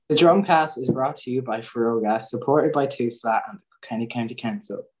The Drumcast is brought to you by Feroga, supported by TUSLA and the Kilkenny County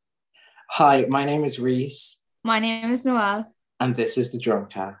Council. Hi, my name is Reese. My name is Noelle. And this is the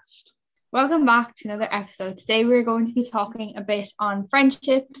Drumcast. Welcome back to another episode. Today we're going to be talking a bit on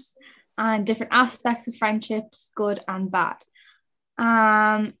friendships and different aspects of friendships, good and bad.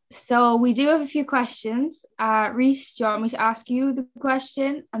 So we do have a few questions. Reese, do you want me to ask you the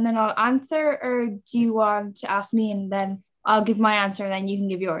question and then I'll answer, or do you want to ask me and then I'll give my answer and then you can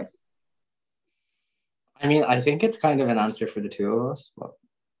give yours? I mean, I think it's kind of an answer for the two of us. But...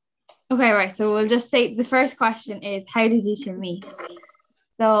 Okay, right. So we'll just say the first question is, how did you two meet?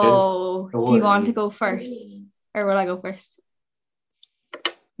 So do you want to go first or will I go first?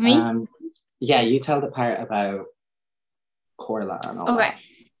 Me? Yeah, you tell the part about Corla and all that.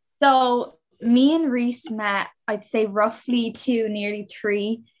 So me and Reese met, I'd say roughly nearly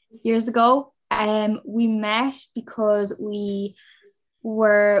 3 years ago. We met because we're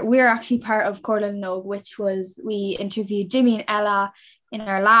actually part of Corla and Nog, which was, we interviewed Jimmy and Ella in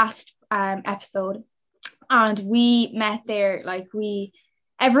our last episode, and we met there. Like,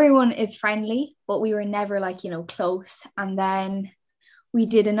 everyone is friendly, but we were never close. And then we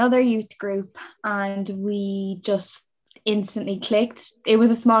did another youth group and we just instantly clicked. It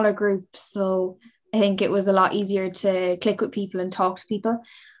was a smaller group, so I think it was a lot easier to click with people and talk to people.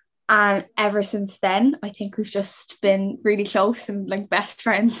 And ever since then, I think we've just been really close and like best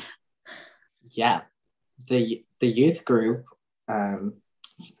friends. Yeah, the youth group, I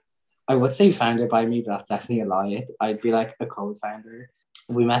would say founded by me, but that's definitely a lie. I'd be like a co-founder.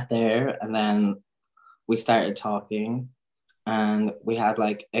 We met there and then we started talking and we had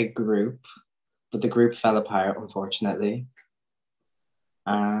like a group, but the group fell apart, unfortunately.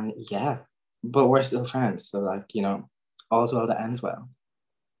 And yeah, but we're still friends. So all's well that ends well.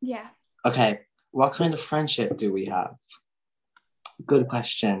 Yeah. Okay, what kind of friendship do we have? Good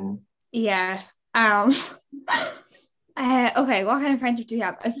question. Yeah. Okay, what kind of friendship do we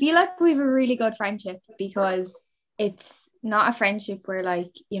have? I feel like we have a really good friendship because it's not a friendship where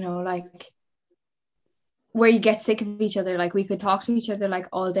where you get sick of each other. Like, we could talk to each other like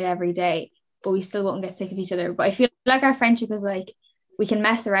all day, every day, but we still won't get sick of each other. But I feel like our friendship is like, we can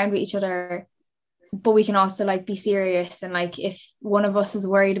mess around with each other, but we can also like be serious. And like, if one of us is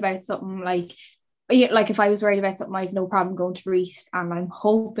worried about something, like if I was worried about something, I have no problem going to Reese, and I'm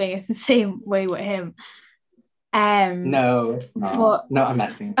hoping it's the same way with him. No, it's not. But no, I'm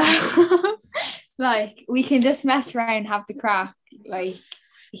messing. Like, we can just mess around, have the crack. Like,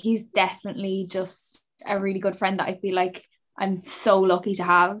 he's definitely just a really good friend that I feel like I'm so lucky to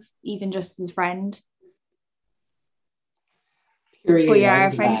have, even just as a friend. Period. But yeah,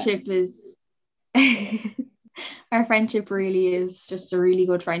 our friendship is our friendship really is just a really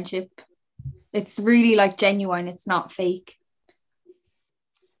good friendship. It's really like genuine, it's not fake.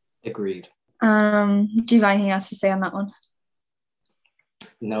 Agreed. Do you have anything else to say on that one?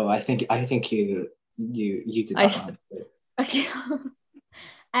 No, I think you did that one. Okay.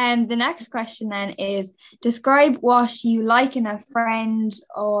 The next question then is, describe what you like in a friend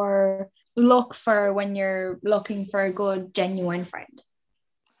or look for when you're looking for a good, genuine friend.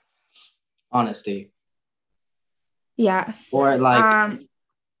 Honesty. Yeah. Or like,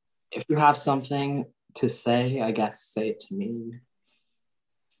 if you have something to say, I guess say it to me.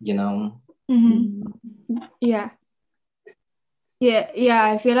 Mm-hmm. Yeah.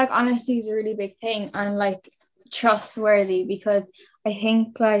 I feel like honesty is a really big thing, and like trustworthy, because I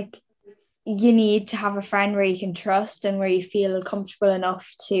think like you need to have a friend where you can trust and where you feel comfortable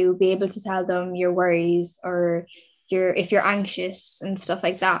enough to be able to tell them your worries or if you're anxious and stuff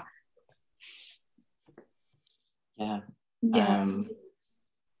like that.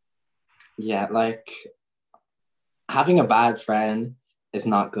 Yeah, like having a bad friend is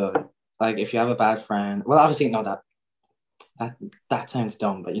not good. Like, if you have a bad friend, well, obviously, no, that sounds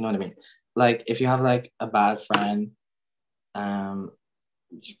dumb, but you know what I mean. Like, if you have like a bad friend, I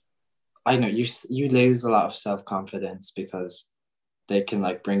know you lose a lot of self-confidence because they can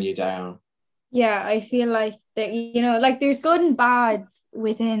like bring you down. Yeah, I feel like that, like there's good and bad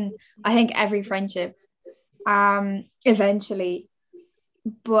within, I think, every friendship, eventually.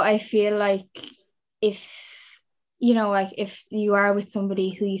 But I feel like if if you are with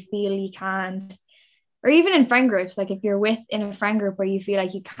somebody who you feel you can't, or even in friend groups, like if you're in a friend group where you feel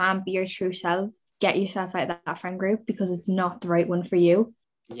like you can't be your true self, get yourself out of that friend group, because it's not the right one for you.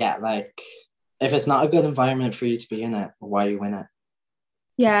 Yeah, like if it's not a good environment for you to be in it, why are you in it?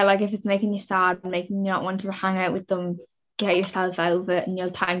 Yeah, like if it's making you sad and making you not want to hang out with them, get yourself out of it and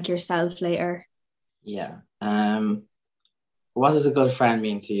you'll thank yourself later. Yeah. What does a good friend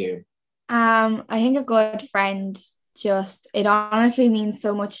mean to you? I think a good friend it honestly means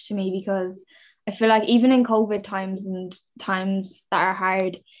so much to me, because I feel like even in COVID times and times that are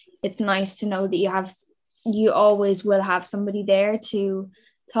hard, it's nice to know that you always will have somebody there to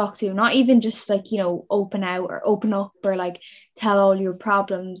talk to, not even just like, open out or open up or like tell all your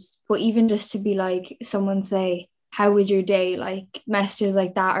problems, but even just to be like, someone say, how was your day? Like messages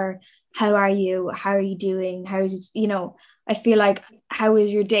like that, or how are you doing, I feel like, how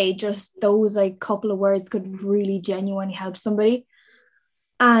is your day, just those like couple of words could really genuinely help somebody.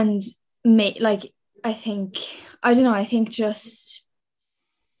 And like, I think, I don't know, I think just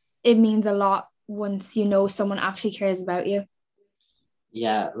it means a lot once someone actually cares about you.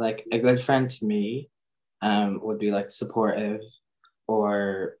 Yeah, like a good friend to me would be like supportive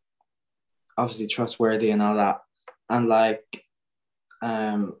or obviously trustworthy and all that. And like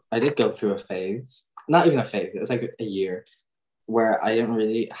I did go through a phase, not even a phase, it was like a year where I didn't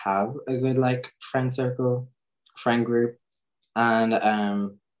really have a good like friend group. And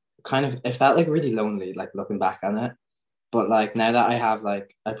kind of it felt like really lonely, like looking back on it. But like now that I have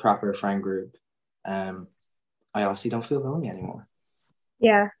like a proper friend group, I honestly don't feel lonely anymore.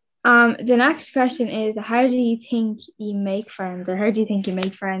 Yeah. The next question is, how do you think you make friends, or how do you think you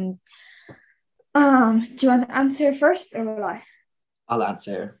make friends? Do you want to answer first, or will I? I'll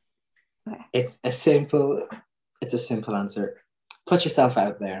answer. Okay. It's a simple answer. Put yourself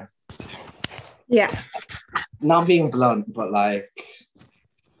out there. Yeah. Not being blunt, but like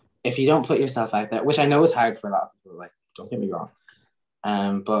if you don't put yourself out there, which I know is hard for a lot of people, like don't get me wrong.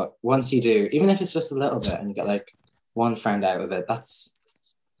 But once you do, even if it's just a little bit and you get like one friend out of it,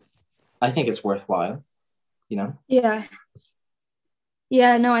 I think it's worthwhile, you know? Yeah.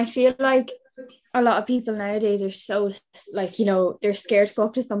 Yeah, no, I feel like a lot of people nowadays are so like, they're scared to go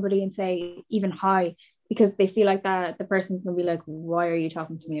up to somebody and say even hi, because they feel like that the person's gonna be like, why are you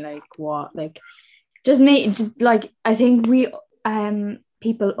talking to me? Like what? Like just me, like I think we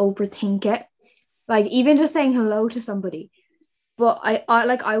people overthink it. Like even just saying hello to somebody. But I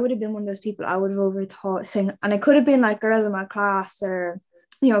like, I would have been one of those people. I would have overthought saying, and it could have been like girls in my class, or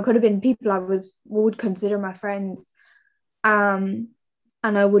it could have been people I would consider my friends. Um,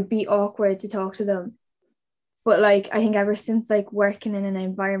 and I would be awkward to talk to them. But like I think ever since like working in an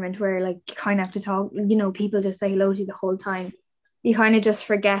environment where like you kind of have to talk, people just say hello to you the whole time, you kind of just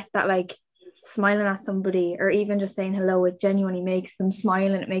forget that like smiling at somebody or even just saying hello, it genuinely makes them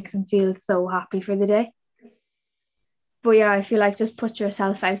smile and it makes them feel so happy for the day. But yeah, I feel like just put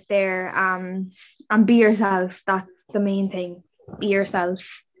yourself out there, and be yourself. That's the main thing. Be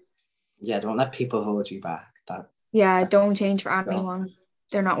yourself. Yeah, don't let people hold you back. Yeah, don't change for anyone.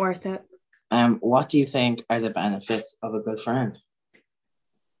 They're not worth it. What do you think are the benefits of a good friend?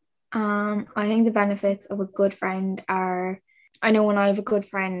 I think the benefits of a good friend are, I know when I have a good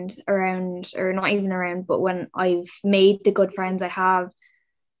friend around, or not even around, but when I've made the good friends I have,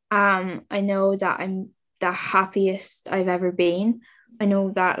 I know that I'm the happiest I've ever been. I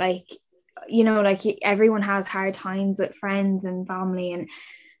know that like, like everyone has hard times with friends and family, and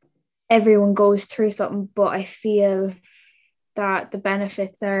everyone goes through something, but I feel that the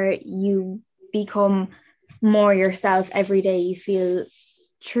benefits are you become more yourself every day. You feel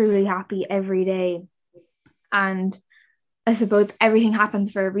truly happy every day. And I suppose everything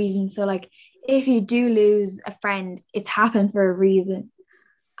happens for a reason. So like if you do lose a friend, it's happened for a reason.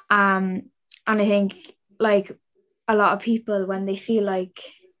 And I think like a lot of people, when they feel like,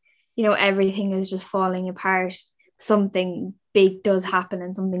 everything is just falling apart, something big does happen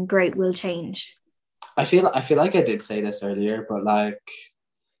and something great will change. I feel like I did say this earlier, but like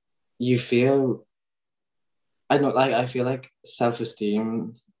you feel I don't like I feel like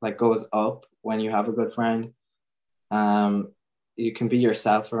self-esteem like goes up when you have a good friend. Um you can be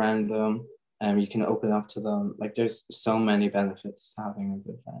yourself around them, you can open up to them. Like there's so many benefits to having a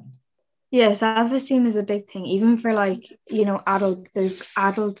good friend. Yeah, self-esteem is a big thing, even for like, adults. There's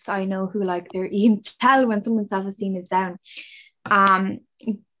adults I know who like you can tell when someone's self-esteem is down. Um,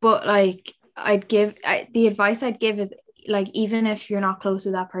 but like the advice I'd give is like, even if you're not close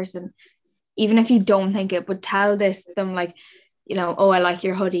to that person, even if you don't think it, but tell them like, oh, I like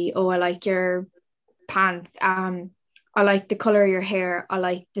your hoodie, oh, I like your pants, I like the color of your hair, I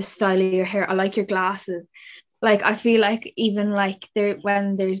like the style of your hair, I like your glasses. Like I feel like even like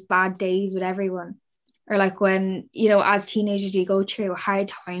when there's bad days with everyone, or like when, as teenagers you go through hard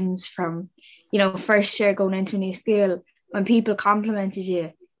times from, first year going into a new school, when people complimented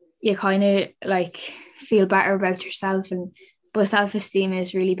you, you kind of like feel better about yourself. And but self-esteem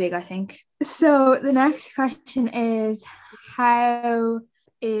is really big, I think. So the next question is, how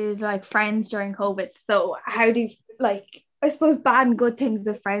is like friends during COVID? So how do you like, I suppose, bad and good things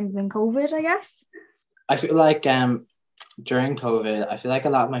of friends in COVID, I guess? I feel like during COVID, I feel like a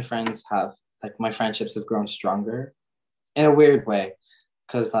lot of my friends have like my friendships have grown stronger in a weird way,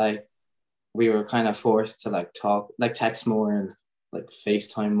 because like we were kind of forced to like talk, like text more and like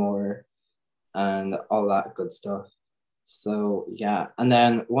FaceTime more and all that good stuff. So yeah, and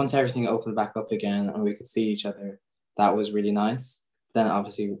then once everything opened back up again and we could see each other, that was really nice. Then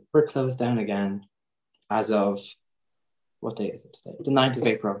obviously we're closed down again as of what day is it today? The 9th of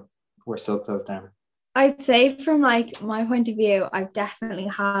April. We're still closed down. I'd say from like my point of view, I've definitely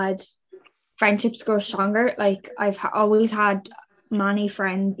had friendships grow stronger. Like always had many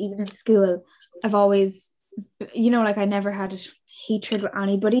friends, even in school. I've always, like I never had hatred with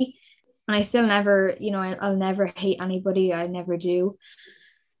anybody, and I still never, I'll never hate anybody. I never do.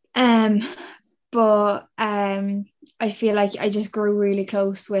 But I feel like I just grew really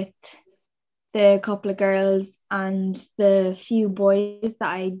close with the couple of girls and the few boys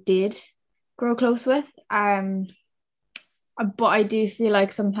that I did grow close with. But I do feel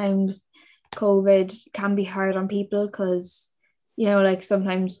like sometimes COVID can be hard on people because, like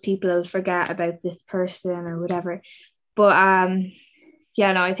sometimes people forget about this person or whatever. But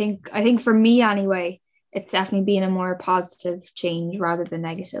yeah, no, I think for me anyway, it's definitely been a more positive change rather than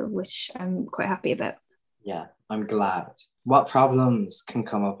negative, which I'm quite happy about. Yeah, I'm glad. What problems can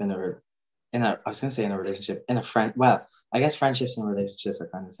come up in I was gonna say in a relationship, in a friend, well, I guess friendships and relationships are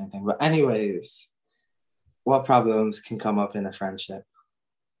kind of the same thing. But anyways, what problems can come up in a friendship?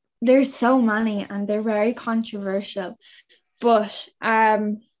 There's so many and they're very controversial. But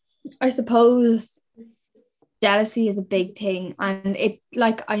I suppose jealousy is a big thing, and it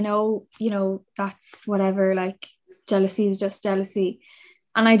like I know, that's whatever, like jealousy is just jealousy.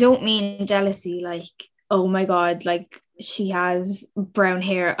 And I don't mean jealousy like, oh my God, like she has brown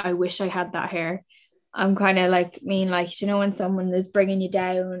hair, I wish I had that hair. I'm kind of like when someone is bringing you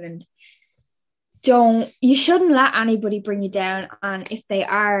down, and you shouldn't let anybody bring you down. And if they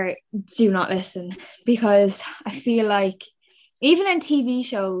are, do not listen, because I feel like even in TV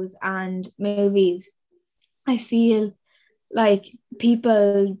shows and movies, I feel like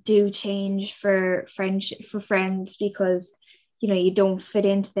people do change for friendship, for friends, because you don't fit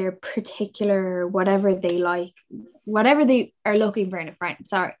into their particular whatever they like, whatever they are looking for in a friend.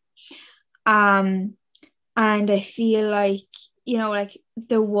 Sorry. And I feel like, like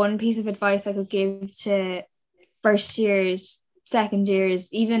the one piece of advice I could give to first years, second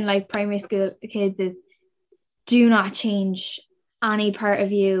years, even like primary school kids is do not change any part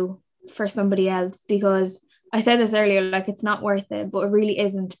of you for somebody else, because I said this earlier, like it's not worth it, but it really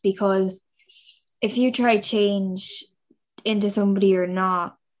isn't, because if you try change into somebody you're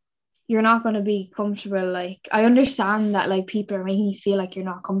not going to be comfortable. Like I understand that like people are making you feel like you're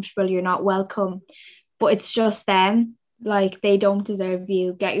not comfortable, you're not welcome, but it's just them. Like they don't deserve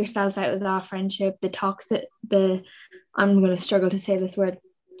you. Get yourself out of that friendship. I'm going to struggle to say this word.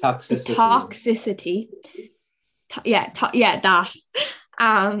 Toxicity. The toxicity. That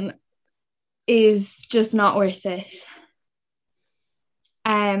is just not worth it.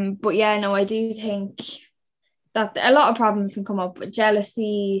 But yeah, no, I do think that a lot of problems can come up with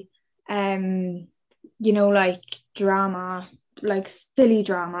jealousy, like drama, like silly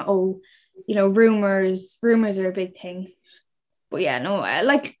drama. Oh, rumors are a big thing. But yeah, no,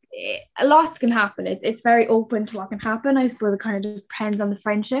 like a lot can happen. It's very open to what can happen. I suppose it kind of depends on the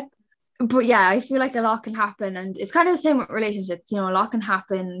friendship. But yeah, I feel like a lot can happen, and it's kind of the same with relationships. A lot can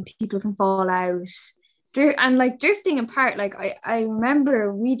happen. People can fall out, and like drifting apart. Like I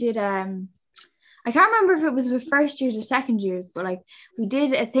remember we did I can't remember if it was with first years or second years, but like we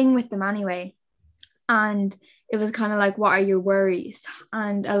did a thing with them anyway. And it was kind of like, what are your worries?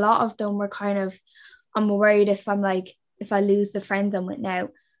 And a lot of them were kind of, I'm worried if I lose the friends I'm with now,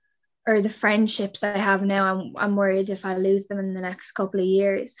 or the friendships I have now, I'm worried if I lose them in the next couple of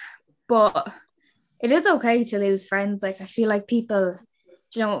years. But it is okay to lose friends. Like I feel like people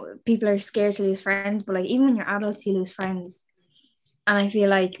are scared to lose friends, but like even when you're adults, you lose friends. And I feel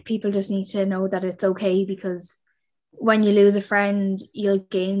like people just need to know that it's okay, because when you lose a friend, you'll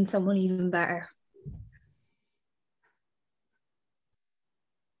gain someone even better.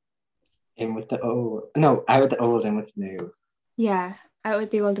 In with the old. No, out with the old, in with the new. Yeah, out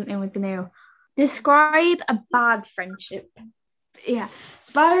with the old and in with the new. Describe a bad friendship. Yeah,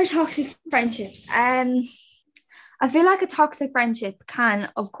 bad or toxic friendships. I feel like a toxic friendship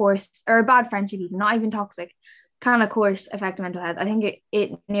can, of course, or a bad friendship, even not even toxic, can of course affect mental health. I think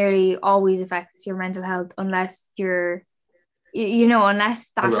it nearly always affects your mental health, unless unless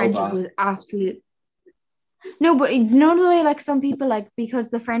that friendship was absolute. No, but the way like some people, like because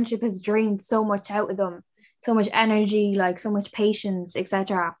the friendship has drained so much out of them, so much energy, like so much patience,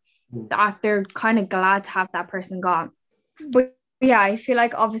 etc. that they're kind of glad to have that person gone. But yeah, I feel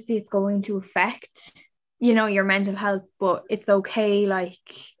like obviously it's going to affect, your mental health, but it's okay, like,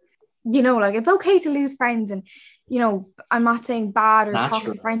 like it's okay to lose friends. And, I'm not saying bad or Natural.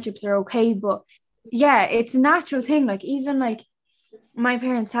 toxic friendships are okay, but yeah, it's a natural thing. Like, even like my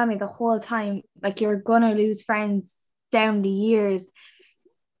parents tell me the whole time, like, you're gonna lose friends down the years,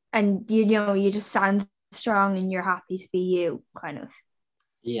 and you just stand strong and you're happy to be you, kind of.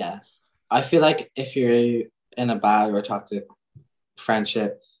 Yeah. I feel like if you're in a bad or toxic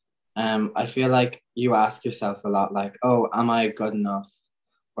friendship, I feel like you ask yourself a lot, like, oh, am I good enough?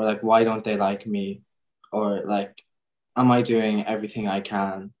 Or like, why don't they like me? Or like, am I doing everything I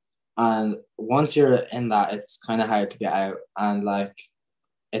can? And once you're in that, it's kind of hard to get out, and like,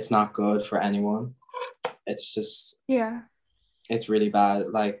 it's not good for anyone. It's just, Yeah. it's really bad.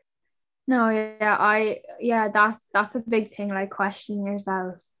 Like, No, yeah, that's a big thing, like questioning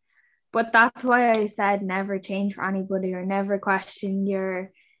yourself. But that's why I said never change for anybody, or never question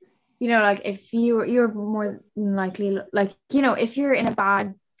your, like, if you're more than likely, like, if you're in a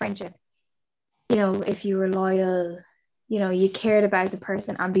bad friendship, if you were loyal, you cared about the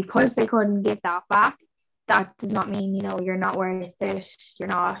person, and because they couldn't give that back, that does not mean, you're not worth it. You're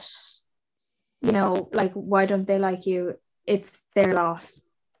not, like, why don't they like you? It's their loss,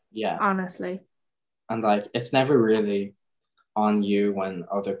 yeah. honestly. And like, it's never really on you when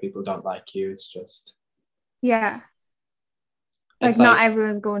other people don't like you. It's just, Yeah. Like, it's not like,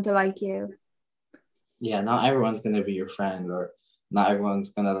 everyone's going to like you. yeah, not everyone's gonna be your friend, or not everyone's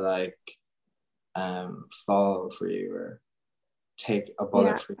gonna like fall for you or take a bullet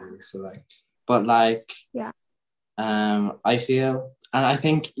Yeah. for you. So like, but like, Yeah. I feel, and I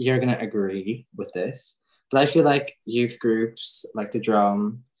think you're gonna agree with this, but I feel like youth groups like the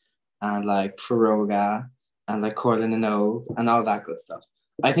drum and like Feroga and like Corlin and O and all that good stuff.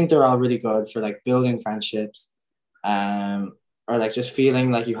 I think they're all really good for like building friendships, or like just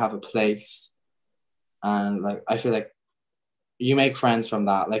feeling like you have a place. And like, I feel like you make friends from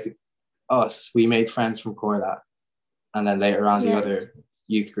that. Like us, we made friends from Corla, and then later on the Yeah. other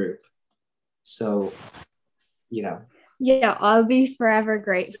youth group. So, Yeah, I'll be forever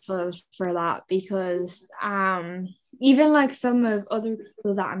grateful for that, because even like some of other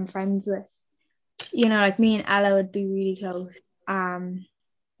people that I'm friends with, like me and Ella would be really close.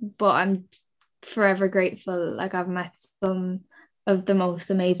 But I'm forever grateful. Like, I've met some of the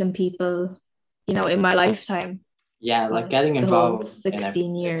most amazing people, in my lifetime. yeah, like getting The whole involved in 16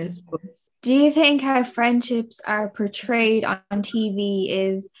 everything. years. Do you think how friendships are portrayed on TV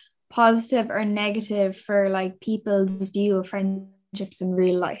is positive or negative for like people's view of friendships in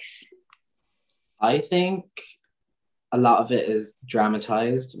real life? I think a lot of it is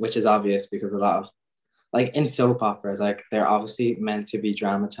dramatized, which is obvious because a lot of like in soap operas, like they're obviously meant to be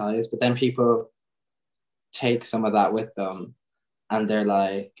dramatized, but then people take some of that with them, and they're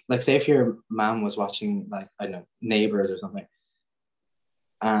like say if your mom was watching like, I don't know, Neighbors or something,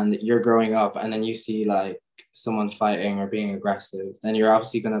 and you're growing up and then you see like someone fighting or being aggressive, then you're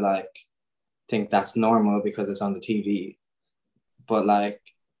obviously gonna like think that's normal because it's on the TV. But like,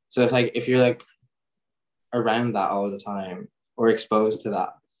 so if you're like around that all the time or exposed to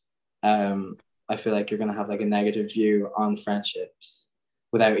that, I feel like you're gonna have like a negative view on friendships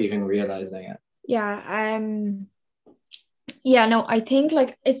without even realizing it. Yeah, yeah, no, I think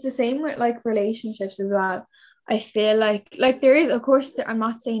like it's the same with like relationships as well. I feel like there is, of course, I'm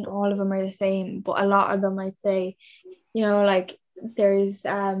not saying all of them are the same, but a lot of them I'd say, like there's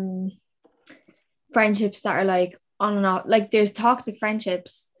friendships that are like on and off. Like, there's toxic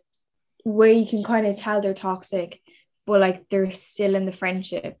friendships where you can kind of tell they're toxic, but like they're still in the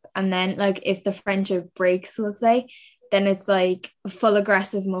friendship. And then like if the friendship breaks, we'll say, then it's like full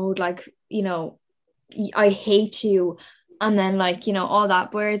aggressive mode, like, I hate you. And then like, all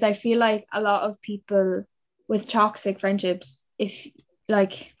that. Whereas I feel like a lot of people with toxic friendships, if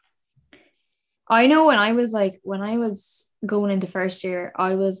like, I know when I was going into first year,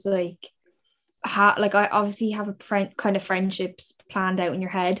 I was like, like I obviously have a friend kind of friendships planned out in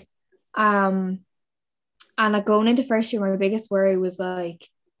your head. Um, and like going into first year, my biggest worry was like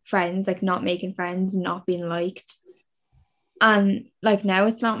friends, like not making friends, not being liked. And like now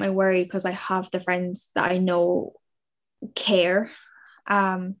it's not my worry because I have the friends that I know care.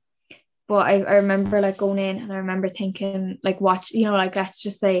 Um, but I remember like going in and I remember thinking like watch, like let's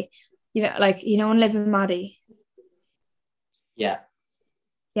just say, like and Liv and Maddie. Yeah.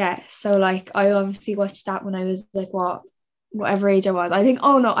 Yeah. So like I obviously watched that when I was like whatever age I was. I think,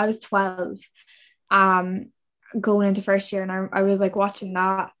 oh no, I was 12. Going into first year, and I was like watching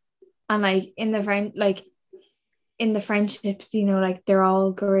that, and like in the friend, like in the friendships, you know, like they're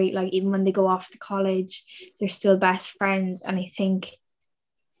all great. Like even when they go off to college, they're still best friends. And I think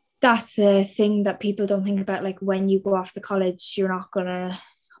that's a thing that people don't think about. Like when you go off to college, you're not gonna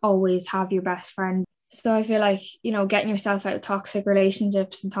always have your best friend. So I feel like, you know, getting yourself out of toxic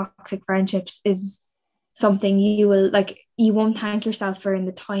relationships and toxic friendships is something you will like, you won't thank yourself for in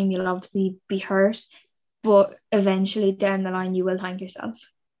the time. You'll obviously be hurt, but eventually down the line you will thank yourself.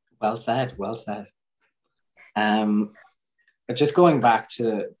 Well said, well said. But just going back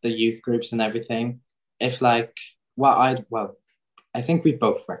to the youth groups and everything, if like I think we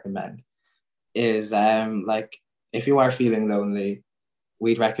both recommend is like if you are feeling lonely,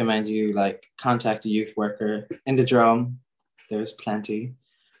 we'd recommend you like contact a youth worker in the Drum. There's plenty.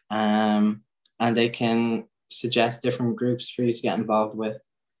 And they can suggest different groups for you to get involved with.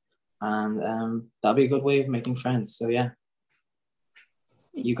 And that'll be a good way of making friends. So yeah,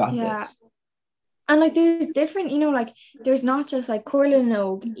 you got this. And like there's different, you know, like there's not just like Corlin and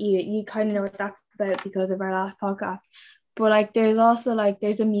Og, you kind of know what that's about because of our last podcast. But like there's also like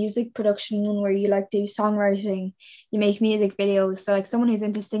there's a music production one where you like do songwriting, you make music videos. So like someone who's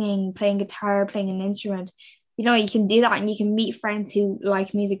into singing, playing guitar, playing an instrument, you know, you can do that and you can meet friends who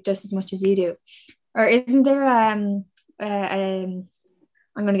like music just as much as you do. Or isn't there I'm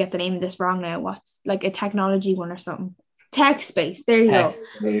gonna get the name of this wrong now. What's like a technology one or something? Tech Space. There you go.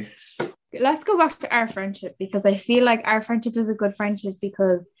 Space. Let's go back to our friendship because I feel like our friendship is a good friendship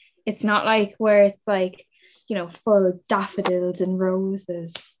because it's not like where it's like, you know, full of daffodils and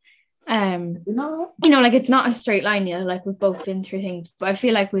roses. No. You know, like it's not a straight line, yeah, like we've both been through things, but I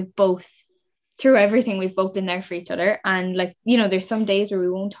feel like we've both through everything, we've both been there for each other. And like, you know, there's some days where we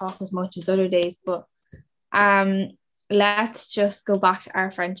won't talk as much as other days, but let's just go back to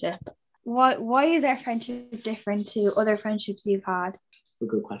our friendship. Why is our friendship different to other friendships you've had? A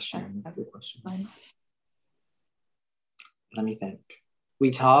good question. That's a good question. Let me think.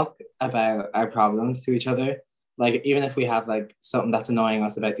 We talk about our problems to each other. Like even if we have like something that's annoying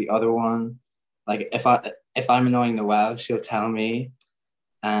us about the other one, like if I'm annoying Noelle, she'll tell me.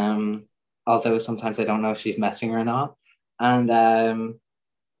 Although sometimes I don't know if she's messing or not. And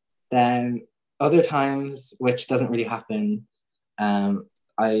then other times, which doesn't really happen,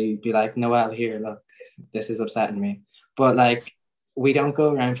 I'd be like, Noelle, here, look, this is upsetting me. But like we don't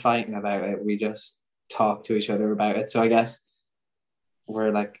go around fighting about it. We just talk to each other about it. So I guess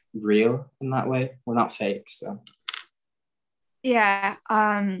we're like real in that way. We're not fake. So yeah.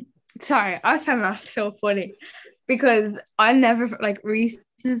 Sorry, I found that so funny because I never like Reese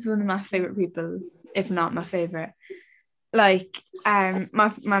is one of my favorite people, if not my favorite. Like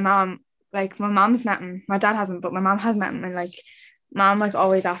my mom, like my mom's met him. My dad hasn't, but my mom has met him, and like mom like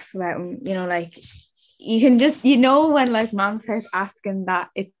always asks about him. You know, like you can just when like mom starts asking that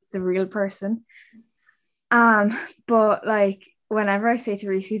it's the real person. But like whenever I say to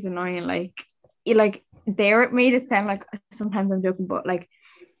Reese he's annoying, like you like they made it sound like sometimes I'm joking, but like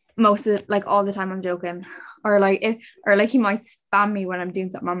most of like all the time I'm joking, or like he might spam me when I'm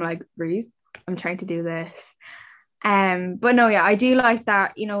doing something. I'm like, Reese, I'm trying to do this. But no, yeah, I do like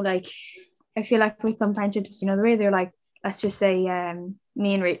that. You know, like I feel like with some friendships, you know, the way they're like, let's just say,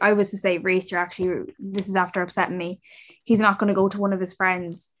 me and Reese, I was to say, Reese, you're actually, this is after upsetting me. He's not going to go to one of his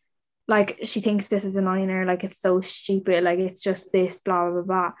friends. Like she thinks this is annoying her, like it's so stupid, like it's just this, blah, blah,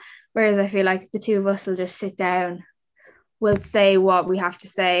 blah. Whereas I feel like the two of us will just sit down, we'll say what we have to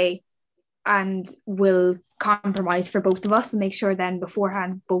say, and we'll compromise for both of us and make sure then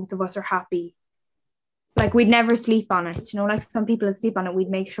beforehand both of us are happy. Like we'd never sleep on it, you know, like some people sleep on it. We'd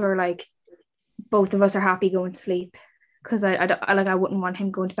make sure like both of us are happy going to sleep because I wouldn't want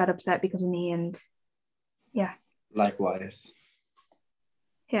him going to bed upset because of me. And yeah, likewise.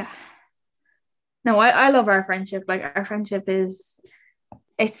 Yeah, no, I love our friendship. Like our friendship it's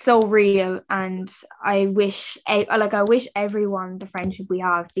so real, and I wish everyone the friendship we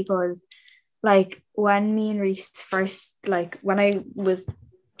have, because like when me and Reese first, like when I was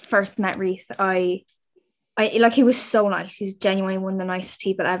first met Reese, I like he was so nice. He's genuinely one of the nicest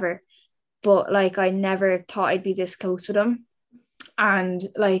people ever. But like I never thought I'd be this close with him. And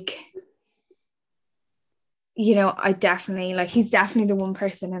like, you know, I definitely like he's definitely the one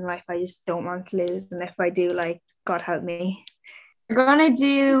person in life I just don't want to lose. And if I do, like, God help me. We're gonna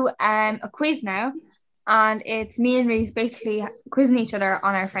do a quiz now. And it's me and Reese basically quizzing each other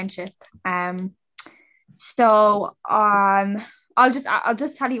on our friendship. So I'll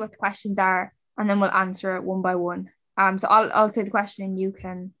just tell you what the questions are, and then we'll answer it one by one. So I'll say the question and you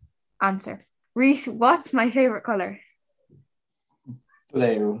can answer. Reese, what's my favorite color?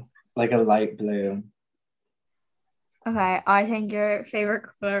 Blue, like a light blue. Okay, I think your favorite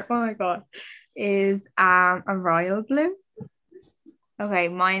color, oh my God, is a royal blue. Okay,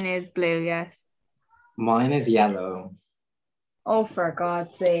 mine is blue, yes. Mine is yellow. Oh, for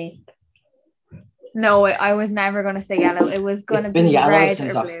God's sake. No, I was never gonna say yellow. It was It's gonna been be yellow red or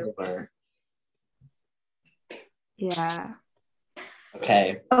since blue. October. Yeah.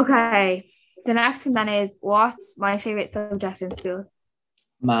 Okay, Okay. The next thing then is what's my favorite subject in school?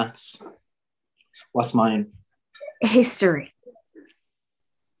 maths. What's mine? History.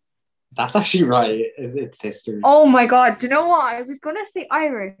 That's actually right. It's history. Oh my God. Do you know what? I was gonna say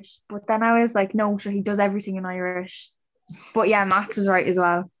Irish, but then I was like, no, sure, he does everything in Irish. But yeah, maths was right as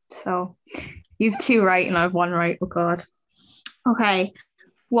well. So you've two right and I've one right. Oh God. Okay.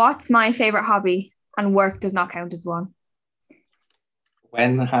 What's my favorite hobby? And work does not count as one.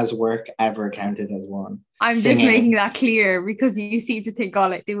 When has work ever counted as one? I'm just Singing. making that clear because you seem to think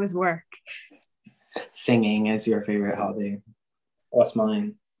all I do is work. Singing is your favorite hobby. What's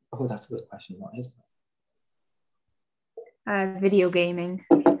mine? Oh, that's a good question. What is Video gaming.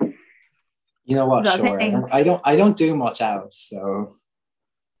 mine? You know what? Is that a Sure. thing? I don't do much else. So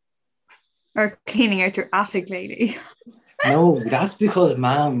Or cleaning out your attic lately. no, that's because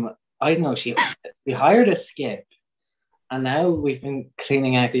mom. I don't know. We hired a skip, and now we've been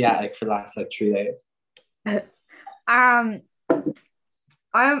cleaning out the attic for the last like 3 days. Um,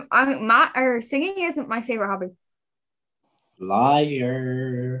 I'm Matt or singing isn't my favorite hobby.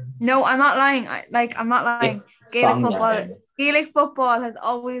 Liar. No, I'm not lying. I'm not lying. It's songwriting. Gaelic football has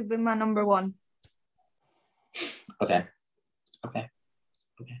always been my number one. Okay.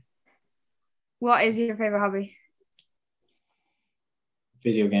 What is your favorite hobby?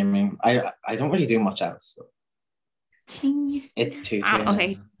 Video gaming. I don't really do much else. So. It's 2-2.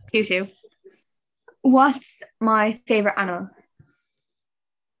 Okay, 2-2. What's my favorite animal?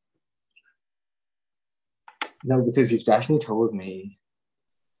 No, because you've definitely told me.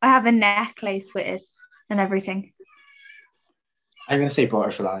 I have a necklace with it and everything. I'm gonna say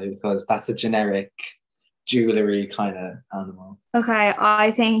butterfly because that's a generic jewelry kind of animal. Okay,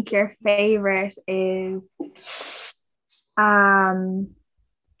 I think your favorite is a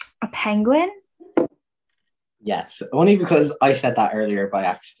penguin. Yes, only because I said that earlier by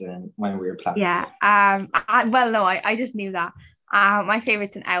accident when we were playing. Yeah. Well, no, I just knew that. My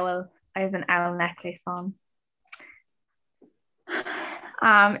favorite's an owl. I have an owl necklace on.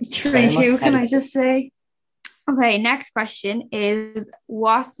 3-2, can I just say? Okay, next question is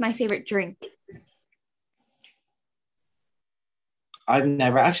what's my favorite drink? I've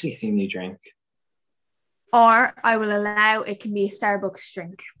never actually seen you drink. Or I will allow it can be a Starbucks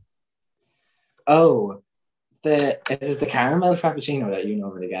drink. Oh, is the caramel frappuccino that you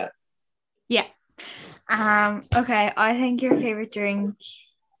normally get? Yeah. Okay, I think your favorite drink.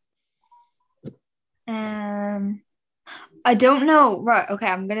 I don't know. Right, okay,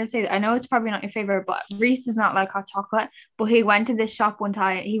 I'm gonna say that. I know it's probably not your favorite, but Reese does not like hot chocolate. But he went to this shop one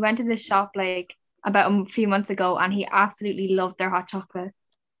time. He went to this shop like about a few months ago, and he absolutely loved their hot chocolate.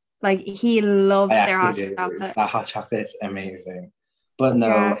 Like he loves their hot chocolate. That hot chocolate is amazing. But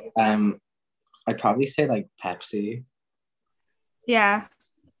no, I'd probably say like Pepsi. Yeah.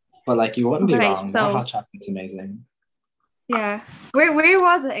 But like you wouldn't be wrong. That hot chocolate's amazing. Yeah. Where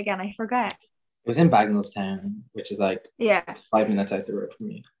was it again? I forget. It was in Bagnallstown, which is like 5 minutes out the road from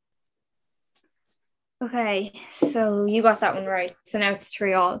me. Okay, so you got that one right. So now it's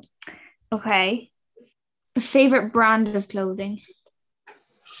 3-all. Okay. Favorite brand of clothing?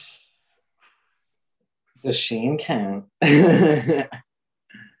 Does Shein count?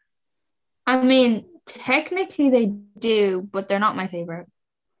 I mean, technically they do, but they're not my favorite.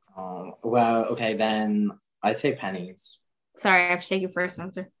 Well, okay, then I'd say Pennies. Sorry, I have to take your first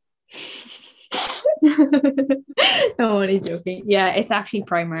answer. I'm only joking. Yeah, it's actually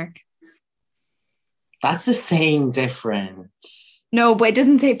Primark. That's the same difference. No, but it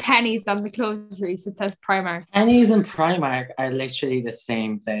doesn't say Pennies on the clothes piece. It says Primark. Pennies and Primark are literally the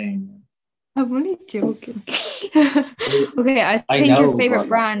same thing. I'm only joking. Okay, I think your favorite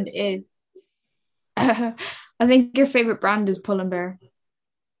brand is. I think your favorite brand is Pull and Bear.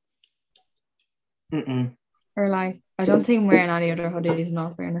 Or like, I don't see him wearing any other hoodies. In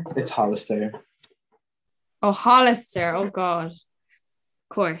all fairness, it's Hollister. Oh, Hollister! Oh God, of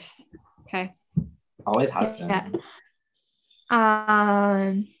course. Okay. Always has been. Yeah.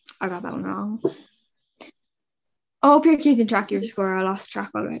 I got that one wrong. I hope you're keeping track of your score. I lost track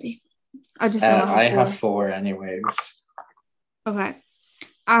already. I just know I have 4 anyways. Okay.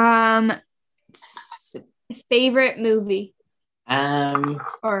 Favorite movie.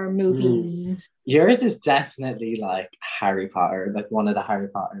 Or movies. Yours is definitely like Harry Potter, like one of the Harry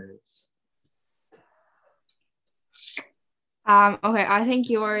Potters. Okay, I think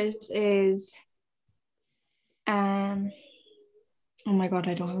yours is um oh my God,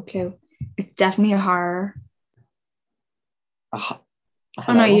 I don't have a clue. It's definitely a horror. Uh,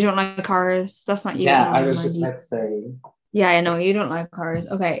 Oh no, you hello? don't like horrors. That's not you. Yeah, No, I never was mind just you. about to say. Yeah, I know you don't like horrors.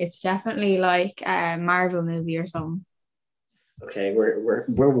 Okay, it's definitely like a Marvel movie or something. Okay, we're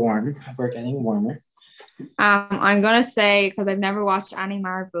warm. We're getting warmer. I'm gonna say because I've never watched any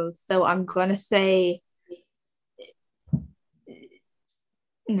Marvel, so I'm gonna say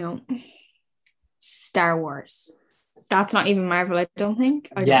no, Star Wars. That's not even Marvel, I don't think.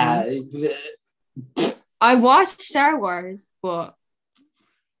 I don't Yeah. know. I watched Star Wars, but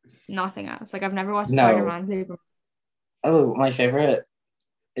nothing else. Like I've never watched No. Spider-Man, Superman. Oh, my favorite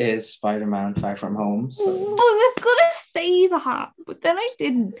is Spider-Man Far From Home. I So, was gonna say that, but then I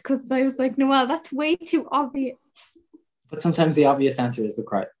didn't because I was like, Noelle, that's way too obvious. but sometimes the obvious answer is the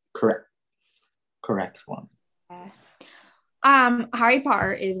correct one. Harry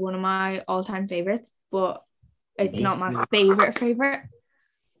Potter is one of my all-time favorites, but it's Me not my too. favorite.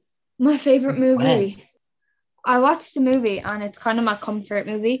 My favorite When? movie. I watched the movie and it's kind of my comfort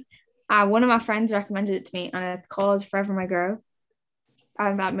movie. One of my friends recommended it to me and it's called Forever My Girl.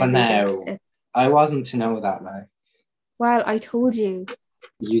 And that But movie just now, I wasn't to know that. Like, well, I told you.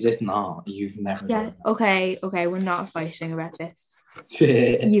 you did not. You've never Yeah, done okay, we're not fighting about this.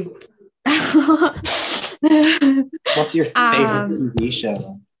 that. You What's your favorite um TV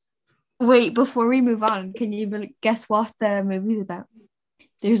show? wait, before we move on, can you guess what the movie's about?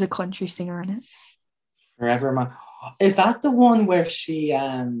 There's a country singer in it. Forever My. Is that the one where she?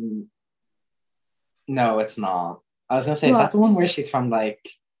 No, it's not. I was gonna say, is that What? the one where she's from like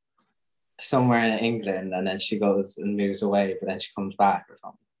somewhere in England and then she goes and moves away, but then she comes back or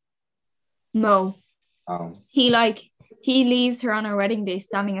something? No. Oh, He leaves her on her wedding day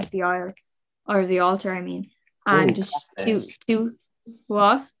standing at the aisle or the altar, I mean. oh, And just classic, two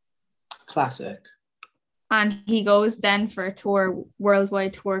what? classic. And he goes then for a tour,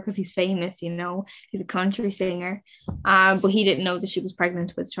 worldwide tour, because he's famous, you know. He's a country singer. But he didn't know that she was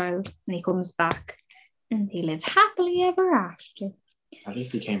pregnant with a child. And he comes back and they live happily ever after. At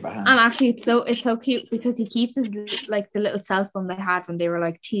least he came back. And actually it's so cute because he keeps his like the little cell phone they had when they were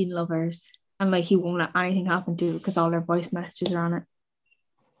like teen lovers. And like he won't let anything happen to it because all their voice messages are on it.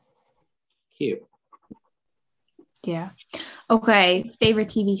 Cute. Yeah. Okay. Favorite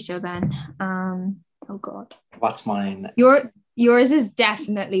TV show then. Oh God. What's mine? Yours is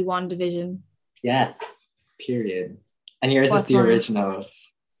definitely WandaVision. Yes. Period. And yours is What's the mine?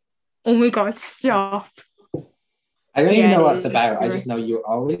 originals. Oh my God, stop. I don't even Yeah, know it what it's is. about. I just know you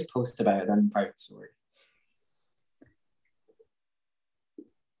always post about it on Private Story.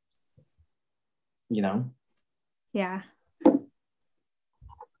 You know? Yeah.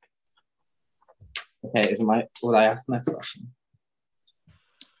 Okay, will I ask the next question?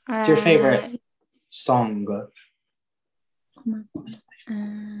 What's your favorite song?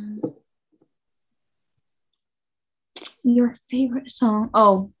 Your favorite song?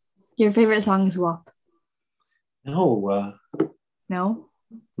 Oh, your favorite song is what? No, No?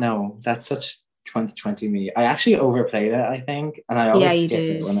 no, that's such 2020 me. I actually overplayed it, I think, and I Yeah, always you skip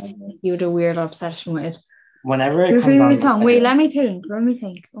it did. You had a weird obsession with it. whenever it Your comes on favorite the song? Wait, let me playlist. think. Let me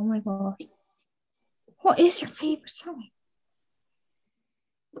think. Oh my God. What is your favorite song?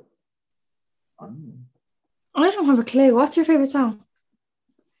 I don't have a clue. What's your favorite song?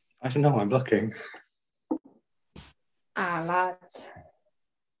 I don't know. I'm looking. Lads.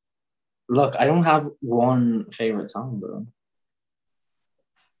 Look, I don't have one favorite song though.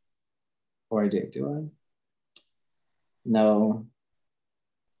 Or I do I? No.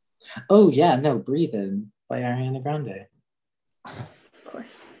 Oh yeah, no, Breathing by Ariana Grande. Of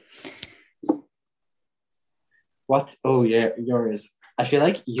course. What? Oh yeah, yours. I feel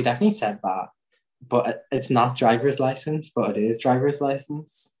like you definitely said that, but it's not driver's license, but it is driver's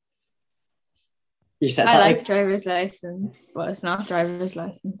license. You said I that like like driver's license, but it's not driver's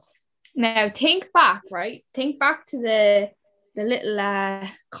license. Now think back, right? Think back to the little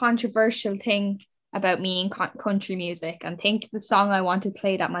controversial thing about me in country music, and think to the song I wanted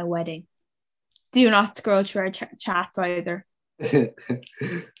played at my wedding. Do not scroll through our chats either.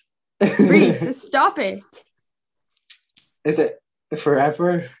 Reese, stop it. Is it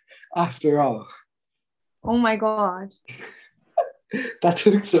Forever After All? Oh my God. That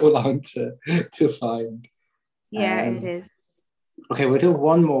took so long to find. Yeah, it is. Okay, we'll do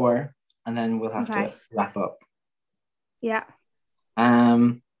one more and then we'll have Okay. to wrap up. Yeah.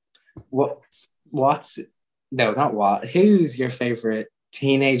 What's no, not what. Who's your favorite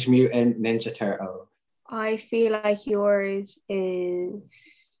Teenage Mutant Ninja Turtle? I feel like yours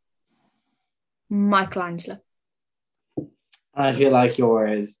is Michelangelo. I feel like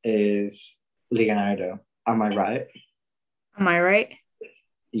yours is Leonardo. Am I right? Am I right?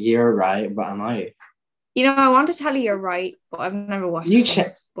 You're right, but am I? You know, I want to tell you you're right, but I've never watched You it.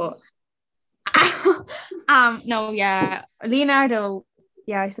 check. But no, yeah, Leonardo.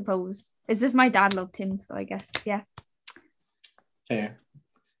 Yeah, I suppose it's just my dad loved him, so I guess yeah. Fair.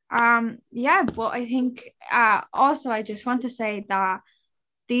 Yeah, but I think also I just want to say that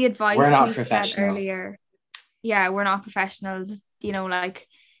the We're advice not we said professionals. earlier, yeah, we're not professionals, like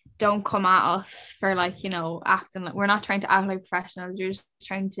don't come at us for like, acting like we're not trying to act like professionals. We're just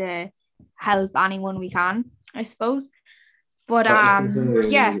trying to help anyone we can, I suppose. But But if you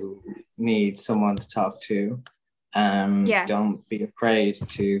yeah, do need someone to talk to, yeah. don't be afraid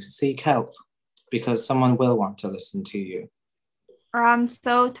to seek help because someone will want to listen to you.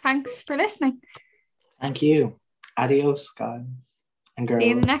 So thanks for listening. Thank you. Adios, guys and See you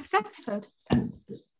in the girls. next episode. And